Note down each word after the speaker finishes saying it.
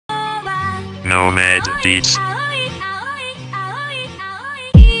Nomad Beats.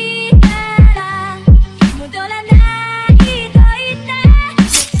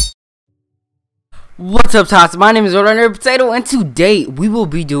 What's up, tots? My name is Ro-Ghoul Potato, and today we will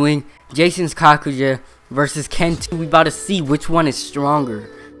be doing Jason's KAKUJA versus K2. We about to see which one is stronger.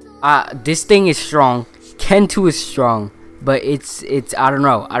 This thing is strong. K2 is strong, but it's I don't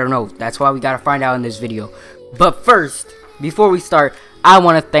know. That's why we gotta find out in this video. But first, before we start, I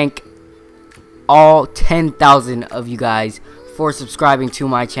want to thank all 10,000 of you guys for subscribing to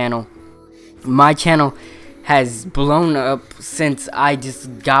my channel. My channel has blown up since I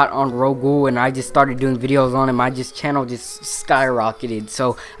just got on Ro-Ghoul and I just started doing videos on it. My channel just skyrocketed.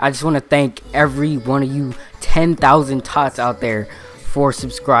 So I just want to thank every one of you 10,000 tots out there for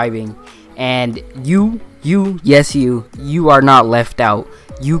subscribing. And yes, you are not left out.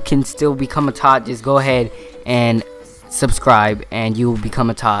 You can still become a tot. Just go ahead and subscribe and you will become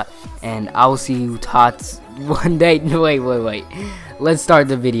a tot. And I will see you tots one day. Wait. Let's start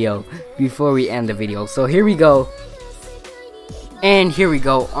the video before we end the video. So here we go. And here we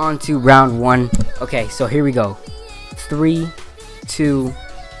go on to round one. Okay, so here we go. 3, 2,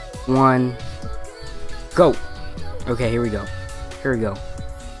 1, go. Okay, here we go.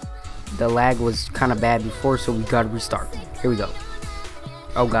 The lag was kind of bad before, so we gotta restart. Here we go.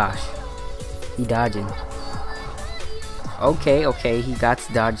 Oh gosh, he dodging. Okay, he got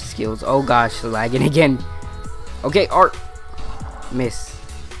dodge skills. Oh gosh, lagging again. Okay, art. Miss.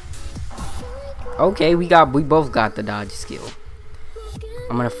 Okay, we both got the dodge skill.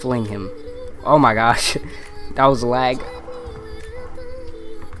 I'm gonna fling him. Oh my gosh, that was a lag.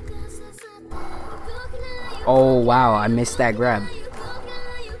 Oh wow, I missed that grab.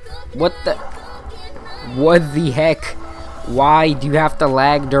 What the heck? Why do you have to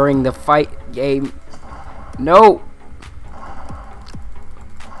lag during the fight game? No.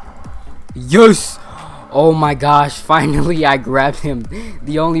 Yes. Oh my gosh, finally I grabbed him.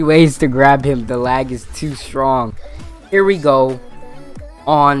 The only way is to grab him. The lag is too strong. Here we go.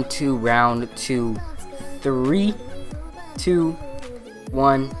 On to round 2. 3, 2,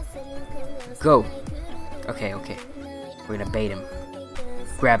 1, go. Okay. We're gonna bait him.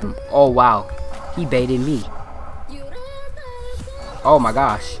 Grab him. Oh wow. He baited me. Oh my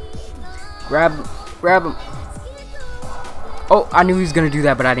gosh. Grab him. Oh, I knew he was gonna do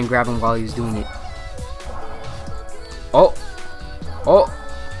that, but I didn't grab him while he was doing it.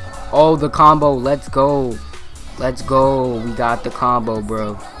 Oh, the combo. Let's go. We got the combo,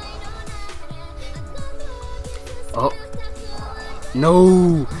 bro. Oh.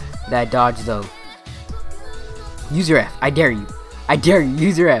 No. That dodge, though. Use your F. I dare you.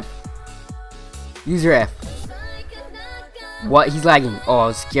 Use your F. What? He's lagging. Oh, I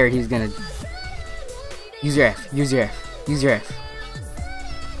was scared he was gonna. Use your F.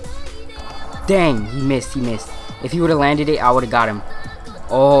 Dang, he missed. If he would have landed it, I would have got him.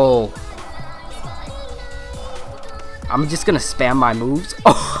 Oh. I'm just gonna spam my moves.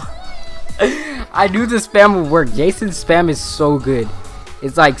 Oh. I knew the spam would work. Jason's spam is so good.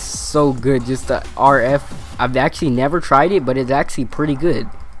 It's like so good. Just the RF. I've actually never tried it, but it's actually pretty good.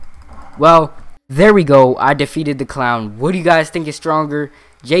 Well, there we go. I defeated the clown. What do you guys think is stronger,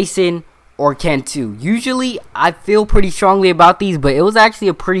 Jason or K2? Usually, I feel pretty strongly about these, but it was actually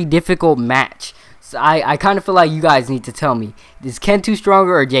a pretty difficult match. So I kind of feel like you guys need to tell me, is K2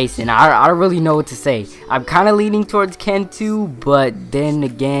 stronger or Jason? I don't really know what to say. I'm kind of leaning towards K2, but then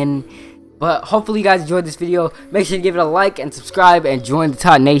again, hopefully you guys enjoyed this video. Make sure to give it a like and subscribe and join the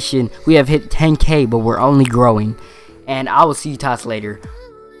Tot Nation. We have hit 10K, but we're only growing. And I will see you tots later.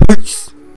 Peace.